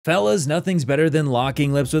Fellas, nothing's better than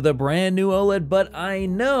locking lips with a brand new OLED, but I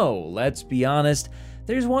know, let's be honest,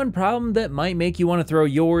 there's one problem that might make you want to throw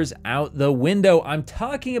yours out the window. I'm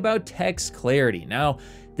talking about text clarity. Now,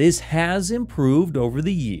 this has improved over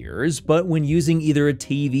the years, but when using either a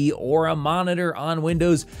TV or a monitor on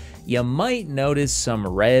Windows, you might notice some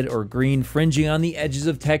red or green fringing on the edges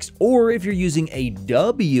of text, or if you're using a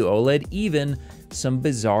WOLED, even some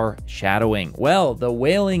bizarre shadowing. Well, the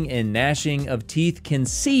wailing and gnashing of teeth can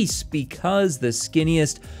cease because the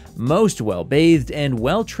skinniest, most well-bathed and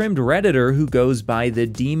well-trimmed Redditor who goes by the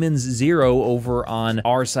Demons Zero over on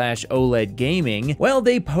r/OLED Gaming, well,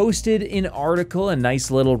 they posted an article, a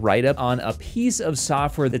nice little write-up on a piece of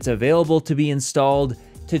software that's available to be installed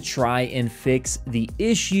to try and fix the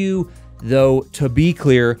issue. Though, to be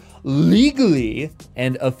clear, legally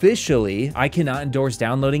and officially, I cannot endorse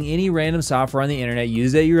downloading any random software on the internet.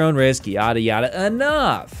 Use at your own risk, yada yada.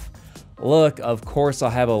 Enough! Look, of course,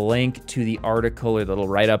 I'll have a link to the article or the little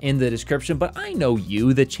write-up in the description, but I know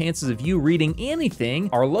you, the chances of you reading anything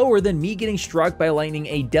are lower than me getting struck by lightning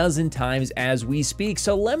a dozen times as we speak,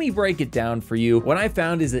 so let me break it down for you. What I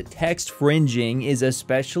found is that text fringing is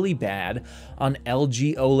especially bad on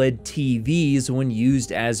LG OLED TVs when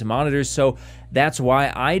used as monitors, so that's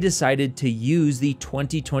why I decided to use the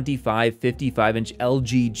 2025 55-inch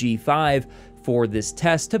LG G5 for this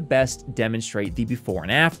test to best demonstrate the before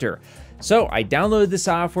and after. So I downloaded the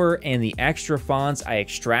software and the extra fonts, I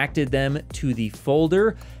extracted them to the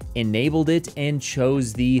folder, enabled it, and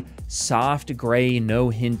chose the soft gray, no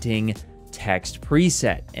hinting text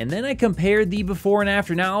preset. And then I compared the before and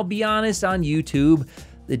after. Now, I'll be honest, on YouTube,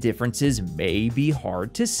 the differences may be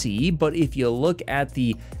hard to see, but if you look at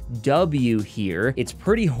the W here, it's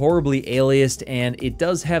pretty horribly aliased and it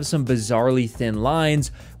does have some bizarrely thin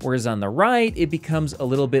lines, whereas on the right, it becomes a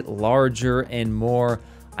little bit larger and more,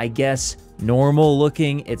 I guess, normal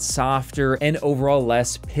looking. It's softer and overall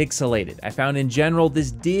less pixelated. I found in general,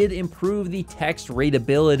 this did improve the text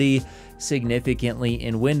readability significantly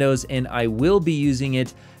in Windows, and I will be using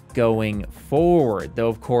it going forward. Though,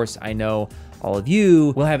 of course, I know all of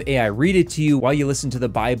you will have AI read it to you while you listen to the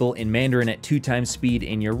Bible in Mandarin at 2x speed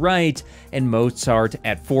in your right and Mozart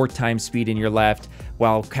at 4x speed in your left,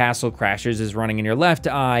 while Castle Crashers is running in your left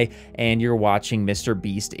eye and you're watching Mr.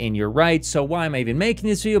 Beast in your right. So why am I even making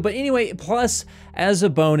this video? But anyway, plus as a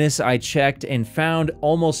bonus, I checked and found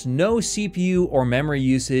almost no CPU or memory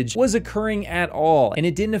usage was occurring at all, and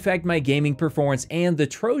it didn't affect my gaming performance, and the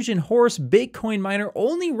Trojan Horse Bitcoin miner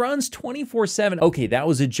only runs 24/7. Okay, that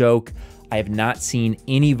was a joke. I have not seen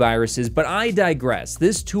any viruses, but I digress.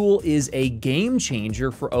 This tool is a game changer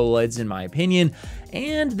for OLEDs in my opinion,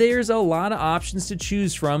 and there's a lot of options to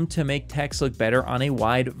choose from to make text look better on a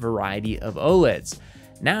wide variety of OLEDs.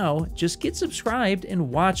 Now, just get subscribed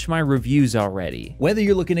and watch my reviews already. Whether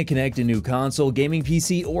you're looking to connect a new console, gaming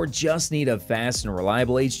PC, or just need a fast and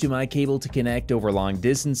reliable HDMI cable to connect over long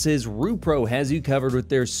distances, RuPro has you covered with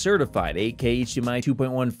their certified 8K HDMI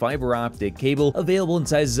 2.1 fiber optic cable, available in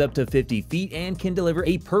sizes up to 50 feet and can deliver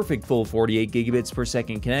a perfect full 48 gigabits per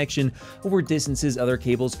second connection over distances other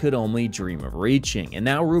cables could only dream of reaching. And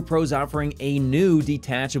now RuPro is offering a new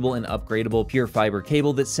detachable and upgradable pure fiber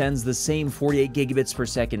cable that sends the same 48 gigabits per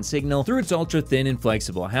second signal through its ultra thin and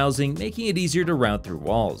flexible housing, making it easier to route through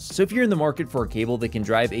walls. So if you're in the market for a cable that can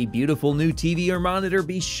drive a beautiful new TV or monitor,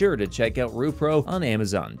 be sure to check out RuPro on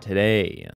Amazon today.